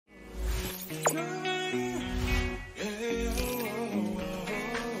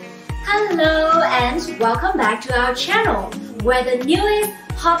Hello and welcome back to our channel, where the newest,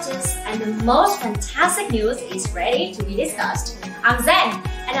 hottest and the most fantastic news is ready to be discussed. I'm Zen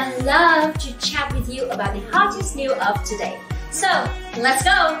and I love to chat with you about the hottest news of today. So, let's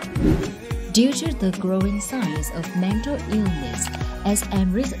go! Due to the growing signs of mental illness,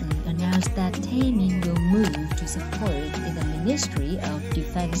 SM recently announced that Taemin will move to support in the Ministry of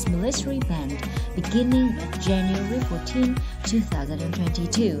Defense military band beginning January 14,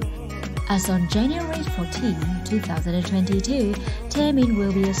 2022. As on January 14, 2022, Taemin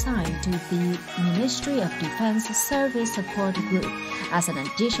will be assigned to the Ministry of Defense Service Support Group as an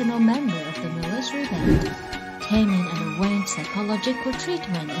additional member of the military band. Taemin underwent psychological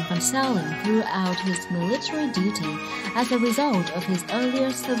treatment and counseling throughout his military duty as a result of his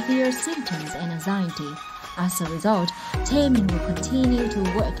earlier severe symptoms and anxiety. As a result, Taemin will continue to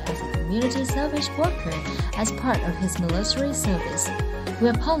work as a community service worker as part of his military service. We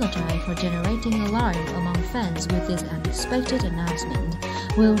apologize for generating alarm among fans with this unexpected announcement.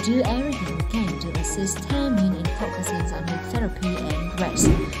 We'll do everything we can to assist Taemin in focusing on his therapy and rest.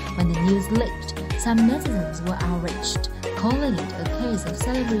 When the news leaked, some netizens were outraged, calling it a case of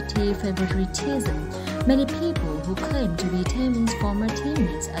celebrity favoritism. Many people who claim to be Taemin's former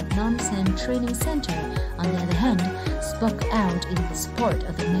teammates at Namsan Training Center, on the other hand, spoke out in the support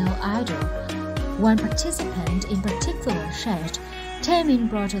of the male idol. One participant in particular shared, Taemin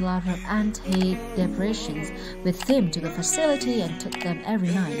brought a lot of antidepressants with him to the facility and took them every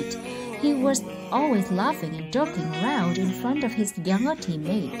night. He was always laughing and joking around in front of his younger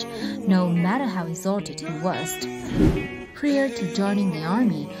teammate, no matter how exhausted he was. Prior to joining the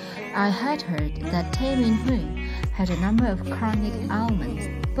army, I had heard that Taemin SHInee had a number of chronic ailments,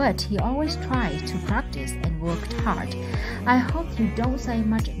 but he always tried to practice and worked hard. I hope you don't say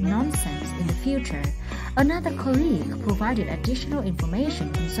much nonsense in the future. Another colleague provided additional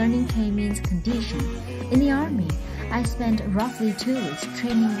information concerning Taemin's condition. In the army, I spent roughly 2 weeks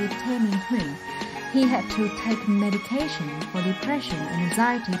training with Taemin SHInee. He had to take medication for depression and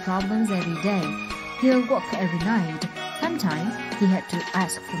anxiety problems every day. He'll work every night. Sometimes he had to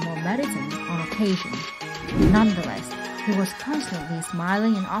ask for more medicine on occasion. Nonetheless, he was constantly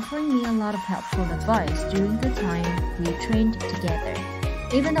smiling and offering me a lot of helpful advice during the time we trained together.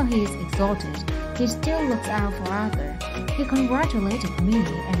 Even though he is exhausted, he still looks out for others. He congratulated me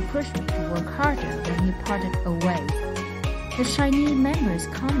and pushed me to work harder when he parted away. The SHInee members'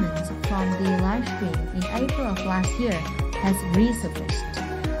 comments from the live stream in April of last year has resurfaced.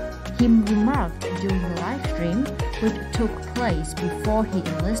 He remarked during the live stream, which took place before he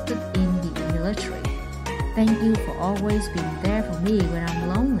enlisted in the military. "Thank you for always being there for me when I'm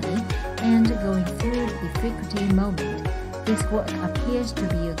lonely and going through the difficulty moment. This work appears to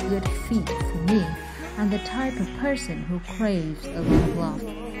be a good fit for me. I'm the type of person who craves a lot of love."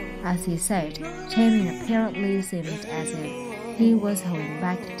 As he said, Taemin apparently seemed as if he was holding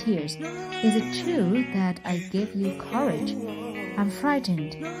back tears. "Is it true that I gave you courage? I'm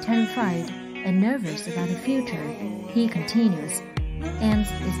frightened, terrified, and nervous about the future," he continues. "And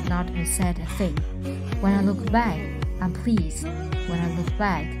it's not a sad thing. When I look back, I'm pleased. When I look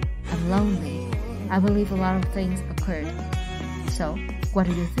back, I'm lonely. I believe a lot of things occurred." So, what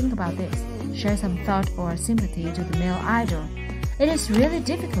do you think about this? Share some thought or sympathy to the male idol. It is really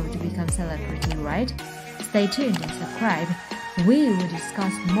difficult to become celebrity, right? Stay tuned and subscribe. We will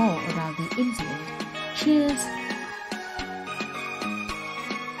discuss more about the incident. Cheers!